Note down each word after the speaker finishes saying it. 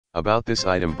About this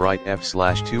item: bright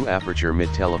f/2 aperture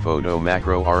mid-telephoto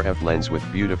macro RF lens with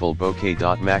beautiful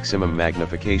bokeh. Maximum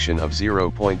magnification of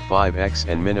 0.5x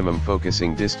and minimum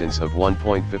focusing distance of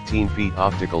 1.15 feet.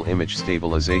 Optical image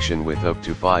stabilization with up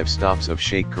to 5 stops of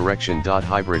shake correction.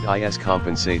 Hybrid IS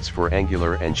compensates for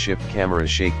angular and shift camera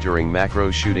shake during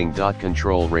macro shooting.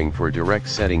 Control ring for direct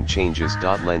setting changes.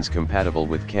 Lens compatible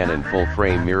with Canon full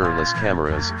frame mirrorless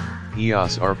cameras,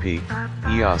 EOS RP,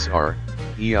 EOS R,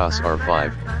 EOS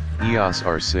R5, EOS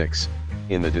R6,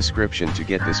 in the description to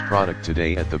get this product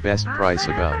today at the best price.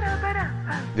 About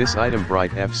this item: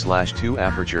 bright f/2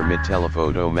 aperture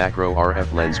mid-telephoto macro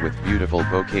RF lens with beautiful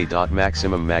bokeh.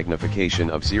 Maximum magnification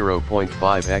of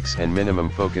 0.5x and minimum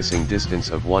focusing distance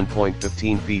of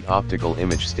 1.15 feet. Optical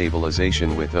image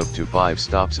stabilization with up to 5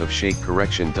 stops of shake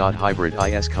correction. Hybrid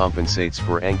IS compensates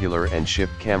for angular and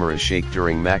shift camera shake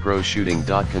during macro shooting.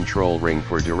 Control ring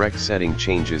for direct setting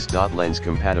changes. Lens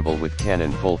compatible with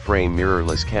Canon full frame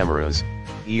mirrorless cameras,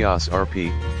 EOS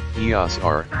RP, EOS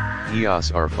R,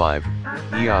 EOS R5,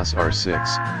 EOS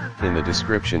R6, in the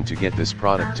description to get this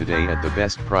product today at the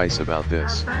best price. About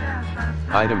this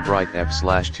item: bright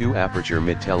f/2 aperture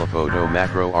mid-telephoto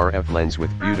macro RF lens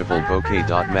with beautiful bokeh.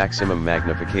 Maximum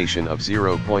magnification of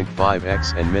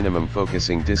 0.5x and minimum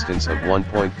focusing distance of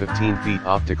 1.15 feet.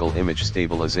 Optical image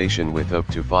stabilization with up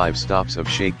to 5 stops of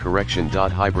shake correction.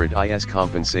 Hybrid IS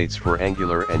compensates for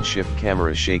angular and shift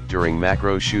camera shake during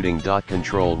macro shooting.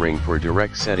 Control ring for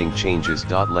direct setting changes.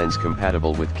 Lens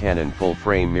compatible with Canon full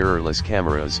frame mirrorless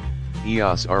cameras,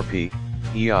 EOS RP,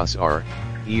 EOS R,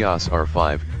 EOS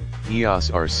R5,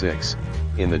 EOS R6,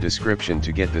 in the description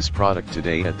to get this product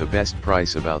today at the best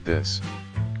price. About this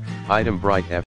item: bright